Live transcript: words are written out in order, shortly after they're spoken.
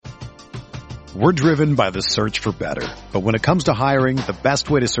We're driven by the search for better. But when it comes to hiring, the best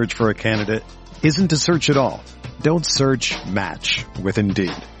way to search for a candidate isn't to search at all. Don't search, match with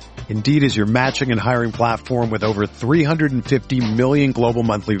Indeed. Indeed is your matching and hiring platform with over 350 million global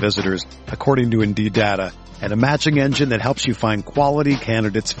monthly visitors, according to Indeed data, and a matching engine that helps you find quality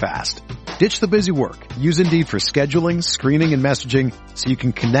candidates fast. Ditch the busy work. Use Indeed for scheduling, screening, and messaging so you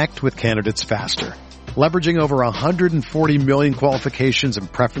can connect with candidates faster. Leveraging over 140 million qualifications and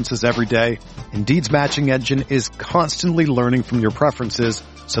preferences every day, Indeed's matching engine is constantly learning from your preferences,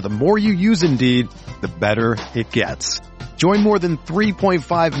 so the more you use Indeed, the better it gets. Join more than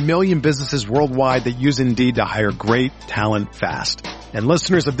 3.5 million businesses worldwide that use Indeed to hire great talent fast. And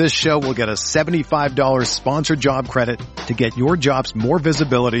listeners of this show will get a $75 sponsored job credit to get your jobs more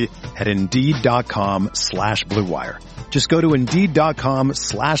visibility at Indeed.com/Blue Wire. Just go to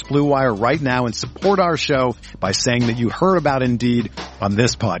Indeed.com/Blue Wire right now and support our show by saying that you heard about Indeed on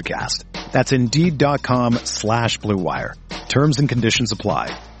this podcast. That's Indeed.com/Blue Wire. Terms and conditions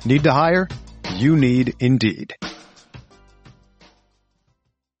apply. Need to hire? You need Indeed.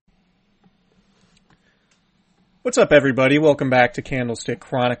 What's up, everybody? Welcome back to Candlestick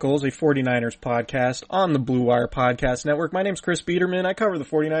Chronicles, a 49ers podcast on the Blue Wire Podcast Network. My name's Chris Biederman. I cover the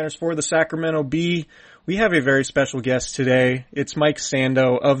 49ers for the Sacramento Bee. We have a very special guest today. It's Mike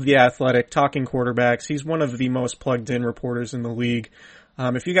Sando of The Athletic, talking quarterbacks. He's one of the most plugged-in reporters in the league.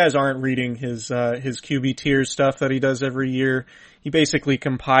 If you guys aren't reading his QB tiers stuff that he does every year, he basically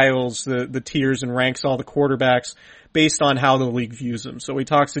compiles the tiers and ranks all the quarterbacks based on how the league views them. So he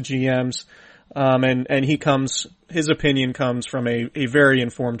talks to GMs. And his opinion comes from a very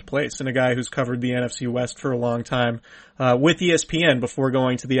informed place, and a guy who's covered the NFC West for a long time, with ESPN before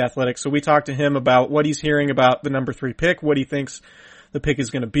going to The Athletic. So we talked to him about what he's hearing about the number 3 pick, what he thinks the pick is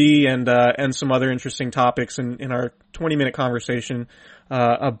going to be, and some other interesting topics in our 20-minute conversation,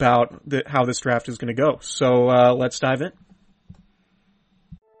 about how this draft is going to go. So, let's dive in.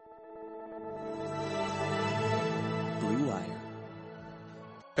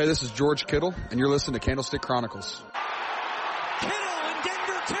 Hey, this is George Kittle, and you're listening to Candlestick Chronicles. Kittle in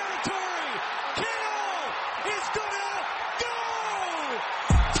Denver territory. Kittle is gonna go!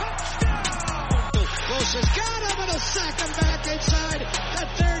 Touchdown! Bosa's got him, and a sack him back inside the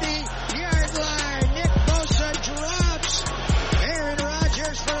 30-yard line. Nick Bosa drops. Aaron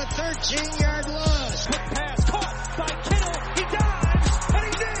Rodgers for a 13-yard loss. Quick pass caught by Kittle. He dives, and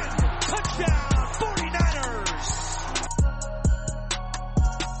he's in. Touchdown, 49ers!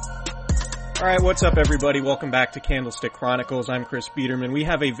 All right, what's up, everybody? Welcome back to Candlestick Chronicles. I'm Chris Biederman. We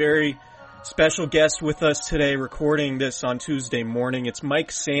have a very special guest with us today, recording this on Tuesday morning. It's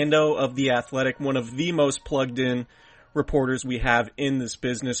Mike Sando of The Athletic, one of the most plugged-in reporters we have in this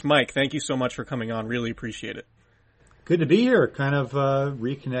business. Mike, thank you so much for coming on. Really appreciate it. Good to be here. Kind of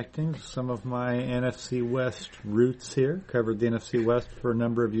reconnecting some of my NFC West roots here. Covered the NFC West for a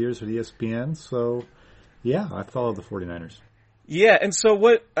number of years with ESPN. So, yeah, I follow the 49ers. Yeah, and so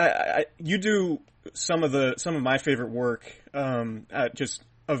what you do some of my favorite work, just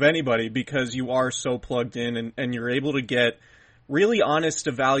of anybody, because you are so plugged in and you're able to get really honest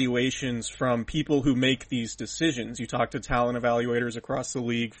evaluations from people who make these decisions. You talk to talent evaluators across the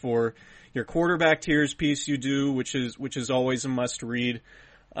league for your quarterback tiers piece you do, which is always a must read.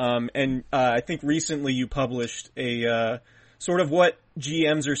 And I think recently you published a sort of what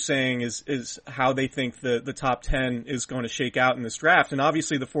GMs are saying is how they think the top 10 is going to shake out in this draft. And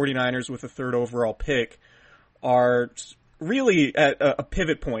obviously the 49ers with a 3rd overall pick are really at a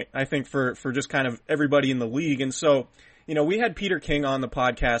pivot point, I think, for just kind of everybody in the league. And so, we had Peter King on the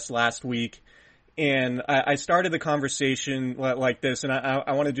podcast last week, and I started the conversation like this, and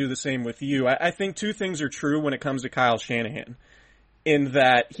I want to do the same with you. I think 2 things are true when it comes to Kyle Shanahan, in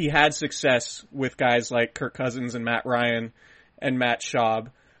that he had success with guys like Kirk Cousins and Matt Ryan and Matt Schaub.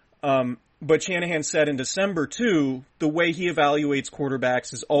 But Shanahan said in December, too, the way he evaluates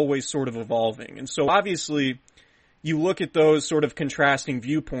quarterbacks is always sort of evolving. And so obviously you look at those sort of contrasting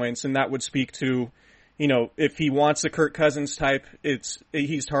viewpoints, and that would speak to, if he wants a Kirk Cousins type,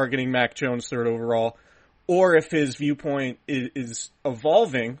 he's targeting Mac Jones 3rd overall. Or if his viewpoint is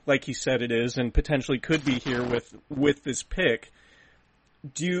evolving, like he said it is, and potentially could be here with this pick,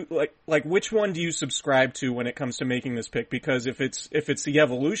 do you like which one do you subscribe to when it comes to making this pick? Because if it's the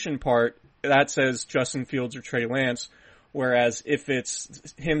evolution part, that says Justin Fields or Trey Lance, whereas if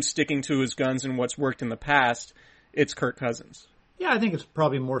it's him sticking to his guns and what's worked in the past, it's Kirk Cousins. Yeah, I think it's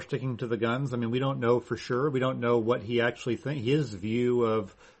probably more sticking to the guns. I mean, we don't know for sure. We don't know what he actually thinks. His view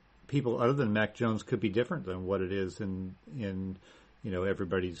of people other than Mac Jones could be different than what it is in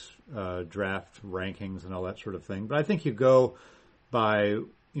everybody's draft rankings and all that sort of thing. But I think you go by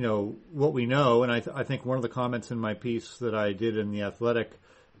what we know, and I think one of the comments in my piece that I did in The Athletic,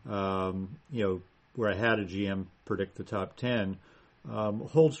 where I had a GM predict the top 10,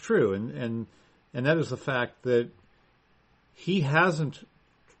 holds true. And that is the fact that he hasn't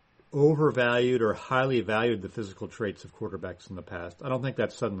overvalued or highly valued the physical traits of quarterbacks in the past. I don't think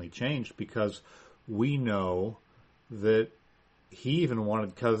that's suddenly changed because we know that he even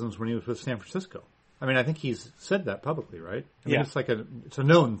wanted Cousins when he was with San Francisco. I mean, I think he's said that publicly, right? I mean, it's a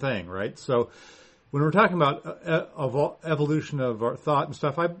known thing, right? So when we're talking about evolution of our thought and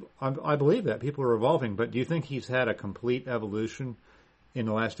stuff, I believe that people are evolving. But do you think he's had a complete evolution in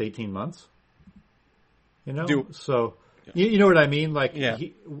the last 18 months? You know, you know what I mean? Like,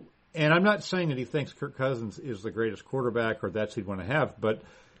 and I'm not saying that he thinks Kirk Cousins is the greatest quarterback or that's who he'd want to have, but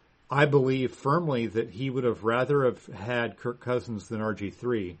I believe firmly that he would have rather have had Kirk Cousins than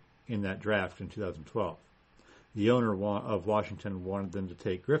RG3 in that draft in 2012. The owner of Washington wanted them to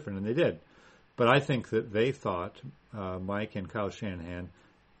take Griffin, and they did. But I think that they thought, Mike and Kyle Shanahan,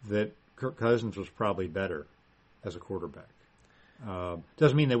 that Kirk Cousins was probably better as a quarterback.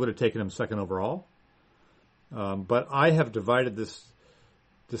 Doesn't mean they would have taken him second overall. But I have divided this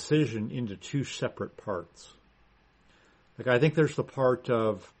decision into two separate parts. Like, I think there's the part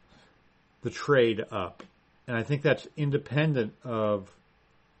of the trade up, and I think that's independent of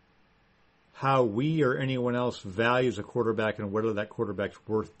how we or anyone else values a quarterback and whether that quarterback's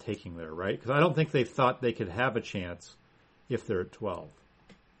worth taking there, right? Because I don't think they thought they could have a chance if they're at 12.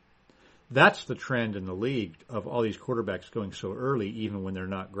 That's the trend in the league of all these quarterbacks going so early, even when they're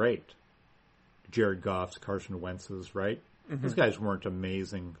not great. Jared Goff's, Carson Wentz's, right? Mm-hmm. These guys weren't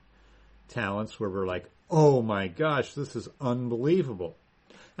amazing talents where we're like, oh my gosh, this is unbelievable.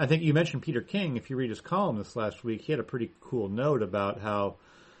 I think you mentioned Peter King. If you read his column this last week, he had a pretty cool note about how,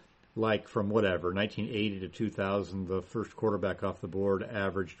 like, from 1980 to 2000, the first quarterback off the board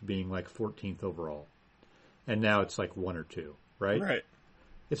averaged being like 14th overall. And now it's like 1 or 2, right? Right.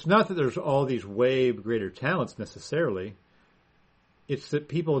 It's not that there's all these way greater talents necessarily. It's that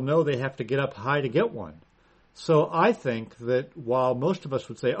people know they have to get up high to get one. So I think that while most of us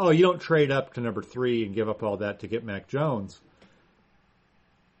would say, oh, you don't trade up to number 3 and give up all that to get Mac Jones,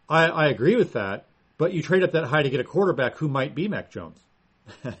 I agree with that, but you trade up that high to get a quarterback who might be Mac Jones.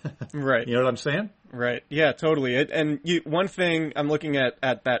 Right. You know what I'm saying? Right. Yeah, totally. One thing, I'm looking at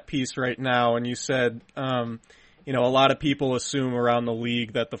that piece right now, and you said, a lot of people assume around the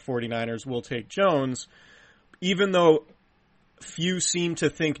league that the 49ers will take Jones, even though few seem to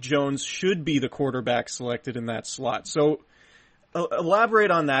think Jones should be the quarterback selected in that slot. So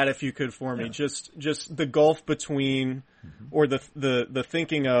elaborate on that if you could for me. Just the gulf between, or the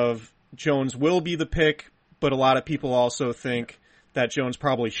thinking of Jones will be the pick, but a lot of people also think that Jones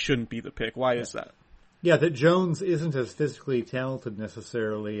probably shouldn't be the pick. Why is that? Yeah, that Jones isn't as physically talented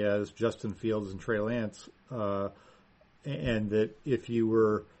necessarily as Justin Fields and Trey Lance, and that if we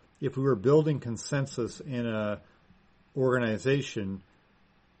were building consensus in a organization,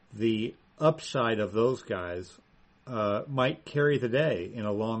 the upside of those guys might carry the day in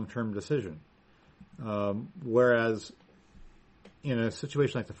a long-term decision. Whereas in a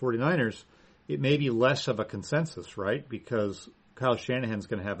situation like the 49ers, it may be less of a consensus, right? Because Kyle Shanahan's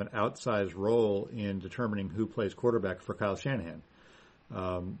going to have an outsized role in determining who plays quarterback for Kyle Shanahan.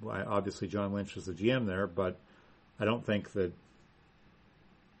 Obviously, John Lynch is the GM there, but I don't think that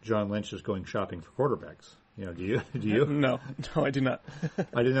John Lynch is going shopping for quarterbacks. Do you? Do you? No, I do not.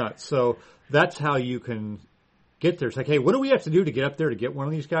 I do not. So that's how you can get there. It's like, hey, what do we have to do to get up there to get one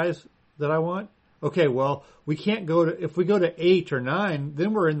of these guys that I want? Okay, well, we can't if we go to 8 or 9,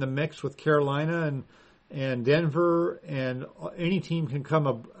 then we're in the mix with Carolina and Denver, and any team can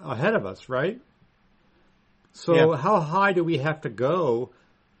come ahead of us, right? So how high do we have to go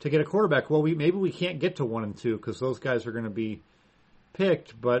to get a quarterback? Well, maybe we can't get to 1 and 2 because those guys are going to be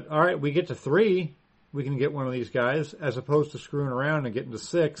picked. But, all right, we get to 3, we can get one of these guys, as opposed to screwing around and getting to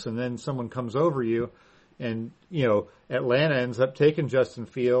 6, and then someone comes over you, and, Atlanta ends up taking Justin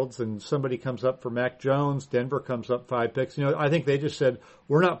Fields, and somebody comes up for Mac Jones, Denver comes up 5 picks. I think they just said,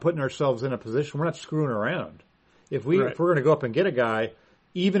 we're not putting ourselves in a position, we're not screwing around. If we're going to go up and get a guy,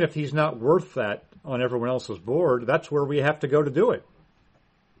 even if he's not worth that on everyone else's board, that's where we have to go to do it.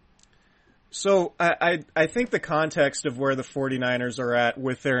 So I think the context of where the 49ers are at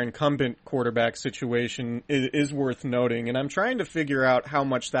with their incumbent quarterback situation is worth noting, and I'm trying to figure out how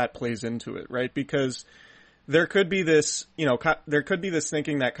much that plays into it, right? Because there could be this,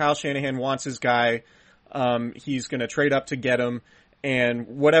 thinking that Kyle Shanahan wants his guy, he's going to trade up to get him, and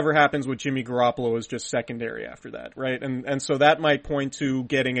whatever happens with Jimmy Garoppolo is just secondary after that, right? And so that might point to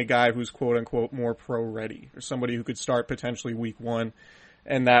getting a guy who's quote unquote more pro ready, or somebody who could start potentially week 1.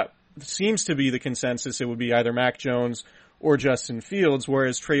 and that seems to be the consensus. It would be either Mac Jones or Justin Fields,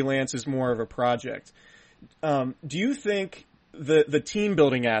 whereas Trey Lance is more of a project. Do you think the team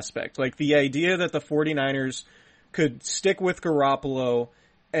building aspect, like the idea that the 49ers could stick with Garoppolo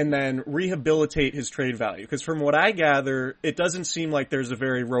and then rehabilitate his trade value? Because from what I gather, it doesn't seem like there's a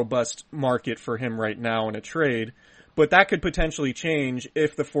very robust market for him right now in a trade. But that could potentially change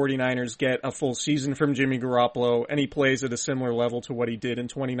if the 49ers get a full season from Jimmy Garoppolo and he plays at a similar level to what he did in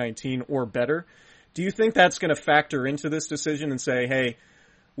 2019 or better. Do you think that's going to factor into this decision and say, hey,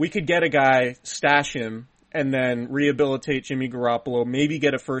 we could get a guy, stash him, and then rehabilitate Jimmy Garoppolo, maybe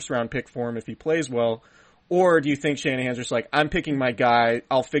get a first-round pick for him if he plays well? Or do you think Shanahan's just like, I'm picking my guy,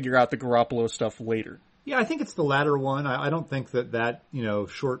 I'll figure out the Garoppolo stuff later? Yeah, I think it's the latter one. I don't think that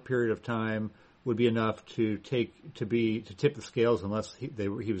short period of time would be enough to tip the scales unless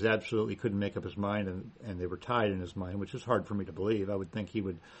he was absolutely couldn't make up his mind and they were tied in his mind, which is hard for me to believe. I would think he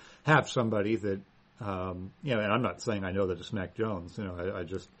would have somebody that, and I'm not saying I know that it's Mac Jones. I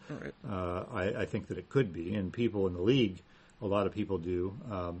just, right. I think that it could be, and people in the league, a lot of people do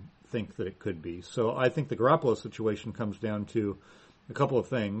think that it could be. So I think the Garoppolo situation comes down to a couple of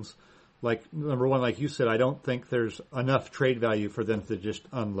things. Like, number one, like you said, I don't think there's enough trade value for them to just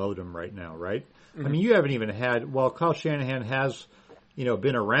unload him right now, right? Mm-hmm. I mean, you haven't even had, while Kyle Shanahan has,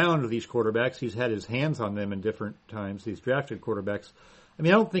 been around these quarterbacks, he's had his hands on them in different times, these drafted quarterbacks. I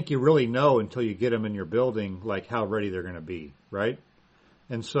mean, I don't think you really know until you get them in your building, like, how ready they're going to be, right?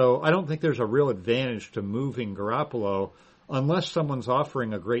 And so I don't think there's a real advantage to moving Garoppolo unless someone's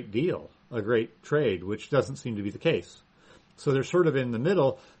offering a great deal, a great trade, which doesn't seem to be the case. So they're sort of in the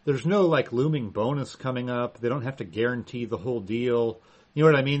middle. There's no, looming bonus coming up. They don't have to guarantee the whole deal. You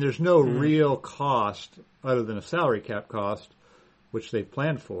know what I mean? There's no real cost other than a salary cap cost, which they've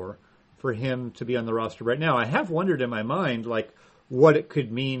planned for him to be on the roster right now. I have wondered in my mind, what it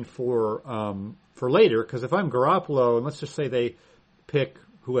could mean for later, because if I'm Garoppolo, and let's just say they pick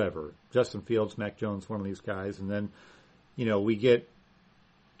whoever, Justin Fields, Mac Jones, one of these guys, and then, we get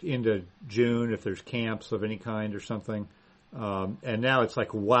into June if there's camps of any kind or something, and now it's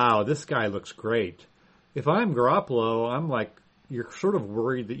like, wow, this guy looks great. If I'm Garoppolo, I'm like, you're sort of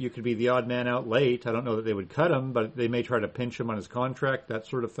worried that you could be the odd man out late. I don't know that they would cut him, but they may try to pinch him on his contract, that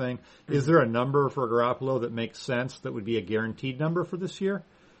sort of thing. Mm-hmm. Is there a number for Garoppolo that makes sense that would be a guaranteed number for this year?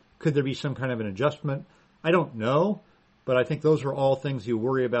 Could there be some kind of an adjustment? I don't know, but I think those are all things you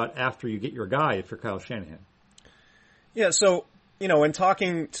worry about after you get your guy if you're Kyle Shanahan. Yeah, so, in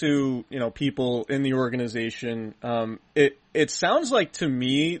talking to, people in the organization, it sounds like to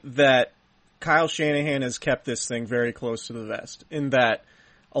me that Kyle Shanahan has kept this thing very close to the vest, in that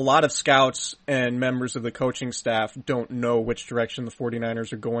a lot of scouts and members of the coaching staff don't know which direction the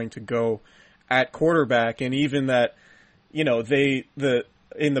 49ers are going to go at quarterback, and even that,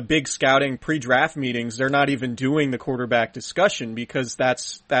 in the big scouting pre-draft meetings, they're not even doing the quarterback discussion because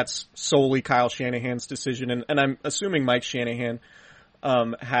that's solely Kyle Shanahan's decision, and I'm assuming Mike Shanahan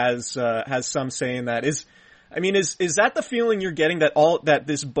has some say in that. Is that the feeling you're getting, that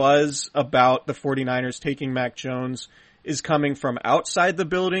this buzz about the 49ers taking Mac Jones is coming from outside the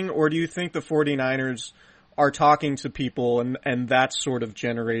building, or do you think the 49ers are talking to people and that's sort of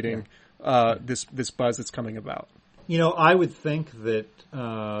generating this buzz that's coming about? I would think that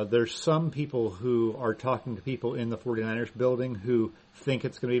there's some people who are talking to people in the 49ers building who think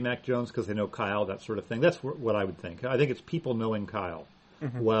it's going to be Mac Jones because they know Kyle, that sort of thing. That's what I would think. I think it's people knowing Kyle.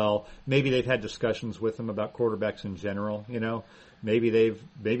 Mm-hmm. Well, maybe they've had discussions with him about quarterbacks in general. Maybe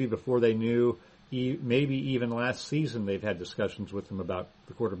before they knew, maybe even last season they've had discussions with him about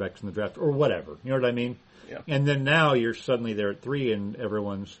the quarterbacks in the draft or whatever. You know what I mean? Yeah. And then now you're suddenly there at 3 and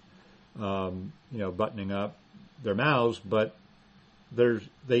everyone's, buttoning up their mouths, but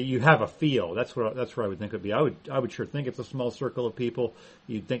you have a feel. That's where I would think it would be. I would sure think it's a small circle of people.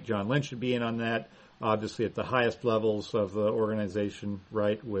 You'd think John Lynch should be in on that. Obviously, at the highest levels of the organization,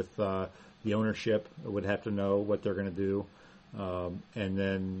 right, with the ownership, would have to know what they're going to do. And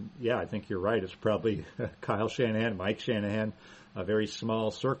then, I think you're right. It's probably Kyle Shanahan, Mike Shanahan, a very small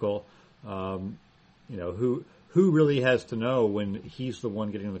circle. Who really has to know when he's the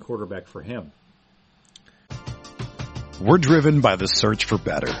one getting the quarterback for him. We're driven by the search for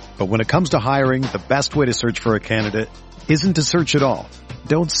better. But when it comes to hiring, the best way to search for a candidate isn't to search at all.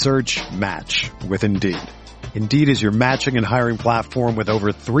 Don't search, match with Indeed. Indeed is your matching and hiring platform with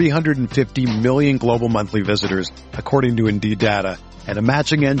over 350 million global monthly visitors, according to Indeed data, and a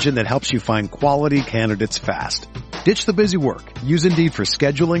matching engine that helps you find quality candidates fast. Ditch the busy work. Use Indeed for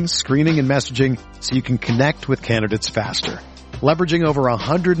scheduling, screening, and messaging so you can connect with candidates faster. Leveraging over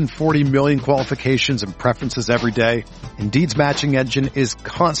 140 million qualifications and preferences every day, Indeed's matching engine is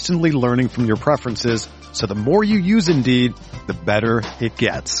constantly learning from your preferences, so the more you use Indeed, the better it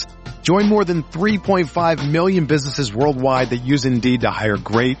gets. Join more than 3.5 million businesses worldwide that use Indeed to hire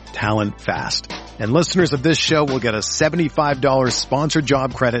great talent fast. And listeners of this show will get a $75 sponsored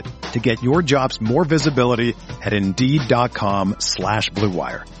job credit to get your jobs more visibility at Indeed.com/Blue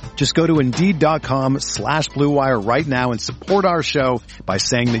Wire. Just go to Indeed.com/Blue Wire right now and support our show by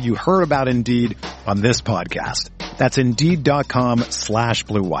saying that you heard about Indeed on this podcast. That's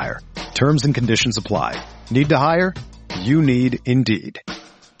Indeed.com/Blue Wire. Terms and conditions apply. Need to hire? You need Indeed.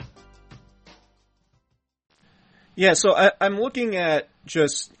 Yeah, so I'm looking at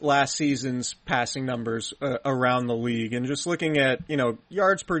just last season's passing numbers around the league and just looking at,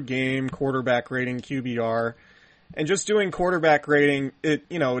 yards per game, quarterback rating, QBR, and just doing quarterback rating. It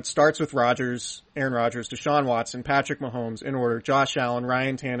starts with Aaron Rodgers, Deshaun Watson, Patrick Mahomes in order, Josh Allen,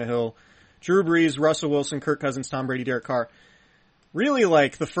 Ryan Tannehill, Drew Brees, Russell Wilson, Kirk Cousins, Tom Brady, Derek Carr. Really,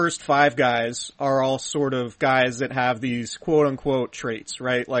 the first five guys are all sort of guys that have these quote-unquote traits,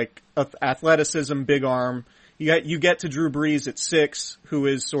 right? Like athleticism, big arm. You get to Drew Brees at 6, who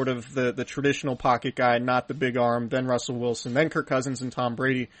is sort of the traditional pocket guy, not the big arm, then Russell Wilson, then Kirk Cousins and Tom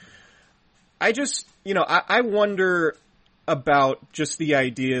Brady. I just, I wonder about just the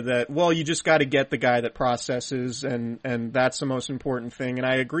idea that, well, you just got to get the guy that processes, and that's the most important thing. And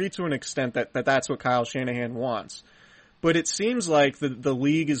I agree to an extent that that's what Kyle Shanahan wants. But it seems like the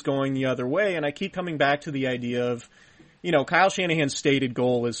league is going the other way, and I keep coming back to the idea of, Kyle Shanahan's stated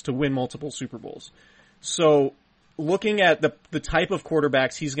goal is to win multiple Super Bowls. So looking at the type of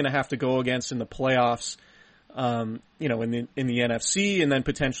quarterbacks he's going to have to go against in the playoffs, in the NFC, and then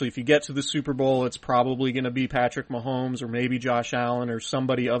potentially if you get to the Super Bowl, it's probably going to be Patrick Mahomes or maybe Josh Allen or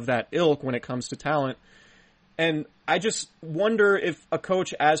somebody of that ilk when it comes to talent. And I just wonder if a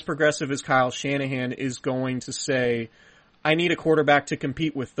coach as progressive as Kyle Shanahan is going to say, I need a quarterback to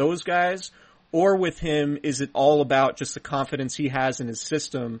compete with those guys, or with him, is it all about just the confidence he has in his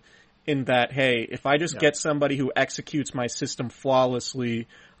system in that, hey, if I just get somebody who executes my system flawlessly,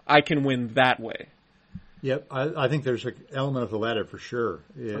 I can win that way? Yep, I think there's an element of the latter for sure.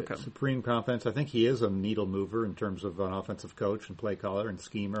 Okay. Supreme confidence. I think he is a needle mover in terms of an offensive coach and play caller and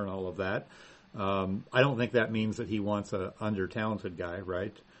schemer and all of that. I don't think that means that he wants a under-talented guy,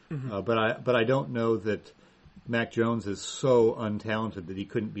 right? Mm-hmm. But I don't know that Mac Jones is so untalented that he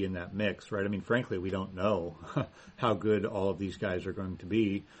couldn't be in that mix, right? I mean, frankly, we don't know how good all of these guys are going to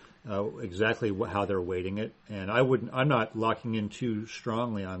be. Exactly how they're weighting it, and I'm not locking in too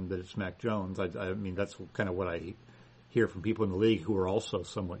strongly on that it's Mac Jones. I mean, that's kind of what I hear from people in the league who are also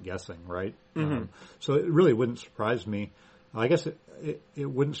somewhat guessing, right? Mm-hmm. So it really wouldn't surprise me. I guess it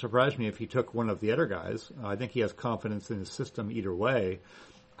wouldn't surprise me if he took one of the other guys. I think he has confidence in his system either way.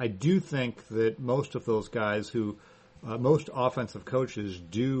 I do think that most of those guys most offensive coaches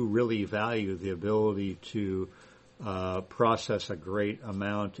do really value the ability to process a great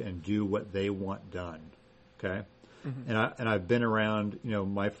amount and do what they want done. Okay. Mm-hmm. And I've been around,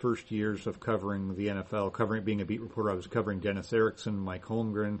 my first years of covering the NFL, being a beat reporter, I was covering Dennis Erickson, Mike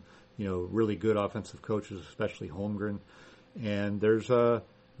Holmgren, really good offensive coaches, especially Holmgren. And there's a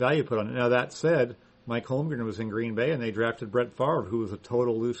value put on it. Now that said, Mike Holmgren was in Green Bay and they drafted Brett Favre, who was a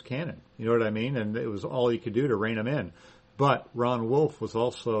total loose cannon. You know what I mean? And it was all he could do to rein him in. But Ron Wolf was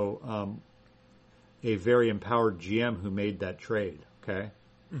also, a very empowered GM who made that trade, okay?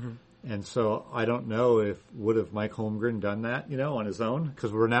 Mm-hmm. And so I don't know would have Mike Holmgren done that, on his own?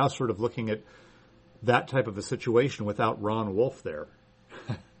 Because we're now sort of looking at that type of a situation without Ron Wolf there.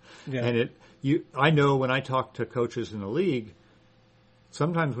 Yeah. And I know when I talk to coaches in the league,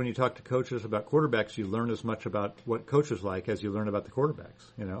 sometimes when you talk to coaches about quarterbacks, you learn as much about what coaches like as you learn about the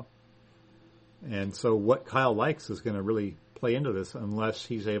quarterbacks, And so what Kyle likes is going to really play into this unless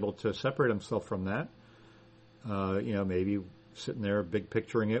he's able to separate himself from that. Maybe sitting there big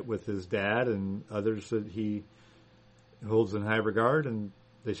picturing it with his dad and others that he holds in high regard, and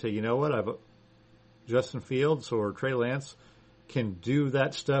they say, you know what, Justin Fields or Trey Lance can do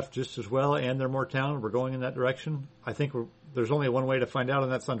that stuff just as well, and they're more talented. We're going in that direction. I think there's only one way to find out,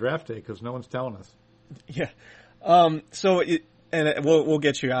 and that's on draft day because no one's telling us. Yeah. We'll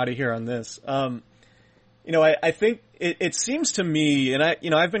get you out of here on this. I think it seems to me, and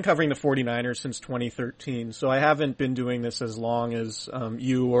I've been covering the 49ers since 2013, so I haven't been doing this as long as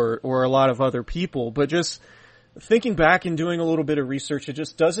you or a lot of other people, but just thinking back and doing a little bit of research, it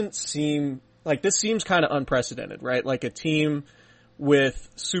just doesn't seem like this seems kind of unprecedented, right? Like a team with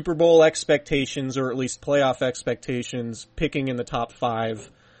Super Bowl expectations, or at least playoff expectations, picking in the top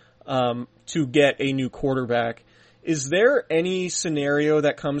 5 to get a new quarterback. Is there any scenario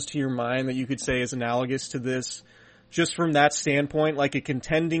that comes to your mind that you could say is analogous to this, just from that standpoint, like a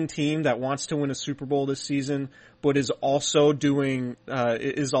contending team that wants to win a Super Bowl this season, but is also going through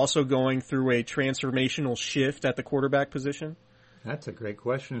a transformational shift at the quarterback position? That's a great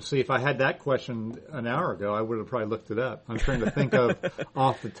question. See, if I had that question an hour ago, I would have probably looked it up. I'm trying to think of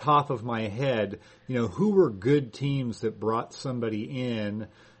off the top of my head, who were good teams that brought somebody in.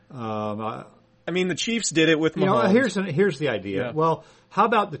 I mean, the Chiefs did it with Mahomes. Here's the idea. Yeah. Well, how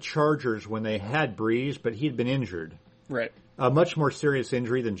about the Chargers when they had Breeze, but he'd been injured? Right. A much more serious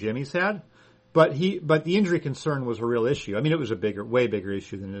injury than Jimmy's had. But the injury concern was a real issue. I mean, it was way bigger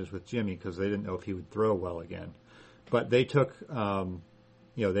issue than it is with Jimmy because they didn't know if he would throw well again. But they took, they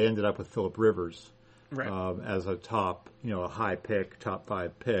ended up with Phillip Rivers as a top, a high pick, top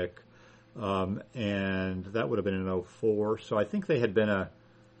 5 pick. And that would have been in 2004. So I think they had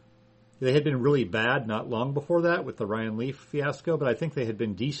been really bad not long before that with the Ryan Leaf fiasco, but I think they had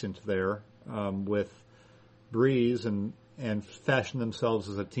been decent there with Breeze and fashioned themselves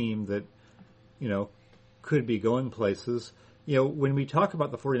as a team that, could be going places. When we talk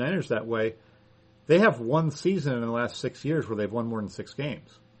about the 49ers that way, they have one season in the last 6 years where they've won more than 6 games.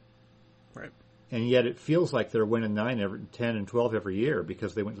 Right. And yet it feels like they're winning 9, 10, and 12 every year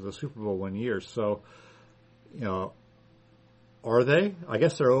because they went to the Super Bowl one year. So, are they? I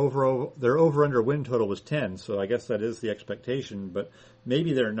guess their over-under win total was 10, so I guess that is the expectation. But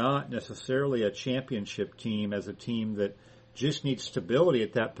maybe they're not necessarily a championship team as a team that just needs stability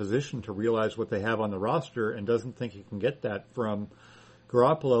at that position to realize what they have on the roster and doesn't think he can get that from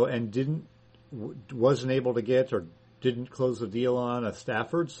Garoppolo and wasn't able to get or didn't close the deal on a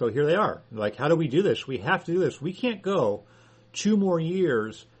Stafford. So here they are. Like, how do we do this? We have to do this. We can't go 2 more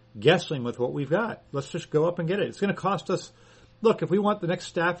years guessing with what we've got. Let's just go up and get it. It's going to cost us. Look, if we want the next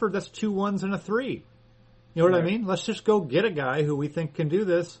Stafford, that's 2 1s and a 3. You know what I mean? Let's just go get a guy who we think can do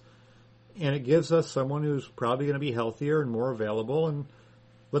this, and it gives us someone who's probably going to be healthier and more available, and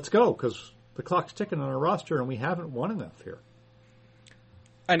let's go, because the clock's ticking on our roster, and we haven't won enough here.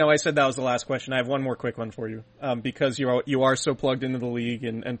 I know I said that was the last question. I have one more quick one for you, because you are so plugged into the league,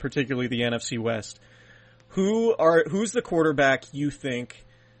 and particularly the NFC West. Who's the quarterback you think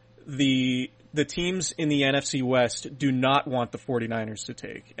the teams in the NFC West do not want the 49ers to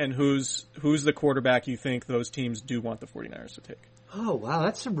take? And who's the quarterback you think those teams do want the 49ers to take? Oh, wow,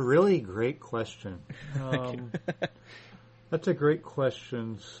 that's a really great question. That's a great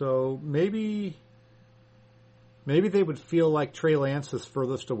question. So maybe they would feel like Trey Lance is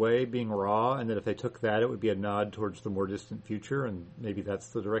furthest away, being raw, and that if they took that, it would be a nod towards the more distant future, and maybe that's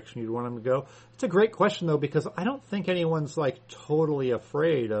the direction you'd want them to go. It's a great question, though, because I don't think anyone's like totally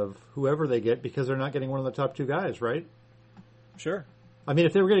afraid of whoever they get because they're not getting one of the top 2 guys, right? Sure. I mean,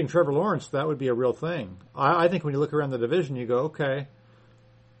 if they were getting Trevor Lawrence, that would be a real thing. I think when you look around the division, you go, okay,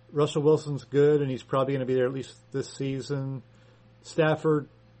 Russell Wilson's good, and he's probably going to be there at least this season. Stafford,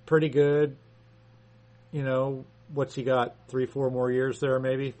 pretty good. What's he got? 3-4 more years there,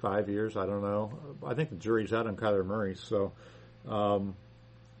 maybe 5 years. I don't know. I think the jury's out on Kyler Murray. So,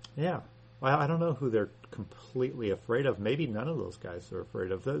 yeah, I don't know who they're completely afraid of. Maybe none of those guys they're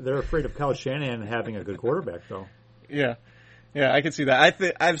afraid of. They're afraid of Kyle Shanahan having a good quarterback, though. Yeah, I can see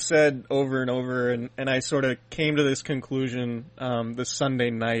that. I've said over and over, and I sort of came to this conclusion this Sunday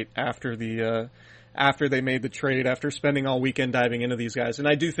night after they made the trade, after spending all weekend diving into these guys, and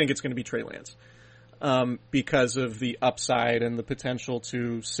I do think it's going to be Trey Lance. Because of the upside and the potential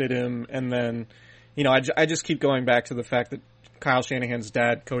to sit him. And then, I just keep going back to the fact that Kyle Shanahan's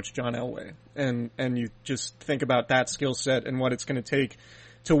dad coached John Elway. And you just think about that skill set and what it's going to take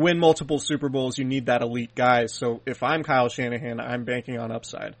to win multiple Super Bowls. You need that elite guy. So if I'm Kyle Shanahan, I'm banking on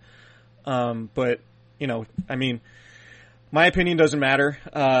upside. But, my opinion doesn't matter,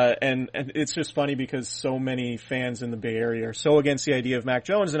 and it's just funny because so many fans in the Bay Area are so against the idea of Mac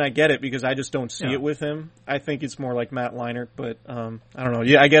Jones, and I get it because I just don't see it with him. I think it's more like Matt Leinart, but I don't know.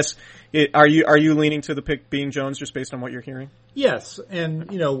 Yeah, I guess are you leaning to the pick being Jones just based on what you're hearing? Yes, and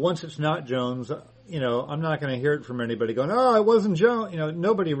once it's not Jones, I'm not going to hear it from anybody going, "Oh, it wasn't Jones."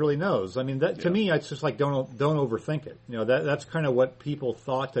 Nobody really knows. I mean, to me, it's just like don't overthink it. That's kind of what people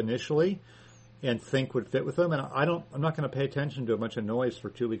thought initially and think would fit with them. And I'm not going to pay attention to a bunch of noise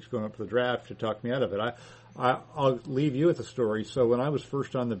for 2 weeks going up to the draft to talk me out of it. I'll leave you with a story. So when I was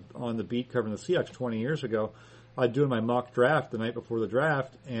first on the beat covering the Seahawks 20 years ago, I was doing my mock draft the night before the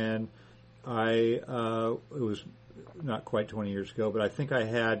draft, and it was not quite 20 years ago, but I think I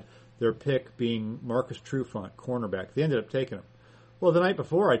had their pick being Marcus Trufant, cornerback. They ended up taking him. Well, the night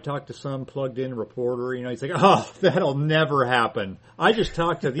before, I talked to some plugged-in reporter. He's like, "Oh, that'll never happen. I just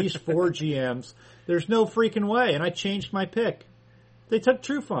talked to these 4 GMs. There's no freaking way." And I changed my pick. They took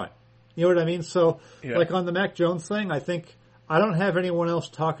Trufant. You know what I mean? So, like on the Mac Jones thing, I think I don't have anyone else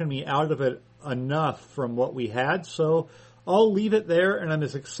talking me out of it enough from what we had. So I'll leave it there, and I'm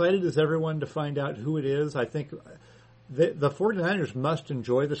as excited as everyone to find out who it is. I think the 49ers must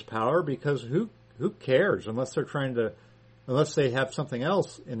enjoy this power because who cares unless they have something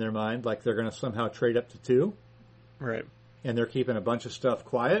else in their mind, like they're going to somehow trade up to 2. Right. And they're keeping a bunch of stuff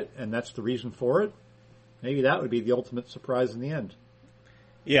quiet, and that's the reason for it. Maybe that would be the ultimate surprise in the end.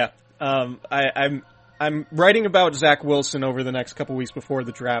 Yeah. I'm writing about Zach Wilson over the next couple weeks before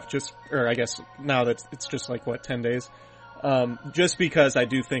the draft, or I guess now that it's just 10 days. Just because I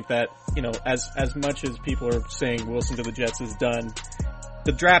do think that, as much as people are saying Wilson to the Jets is done,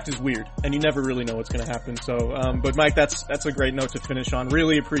 the draft is weird, and you never really know what's going to happen. So, but Mike, that's a great note to finish on.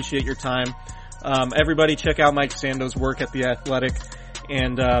 Really appreciate your time. Everybody check out Mike Sando's work at The Athletic.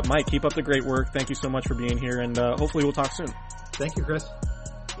 And, Mike, keep up the great work. Thank you so much for being here, and hopefully we'll talk soon. Thank you, Chris.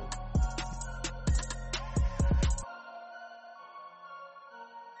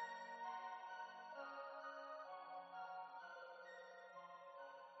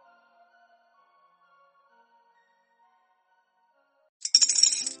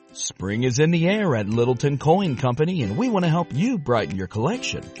 Spring is in the air at Littleton Coin Company, and we want to help you brighten your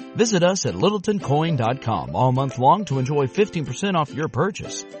collection. Visit us at littletoncoin.com all month long to enjoy 15% off your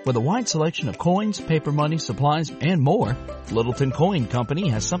purchase. With a wide selection of coins, paper money, supplies, and more, Littleton Coin Company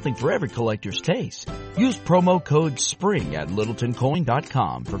has something for every collector's taste. Use promo code SPRING at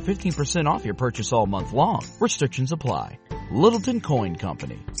littletoncoin.com for 15% off your purchase all month long. Restrictions apply. Littleton Coin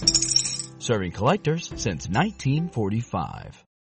Company. Serving collectors since 1945.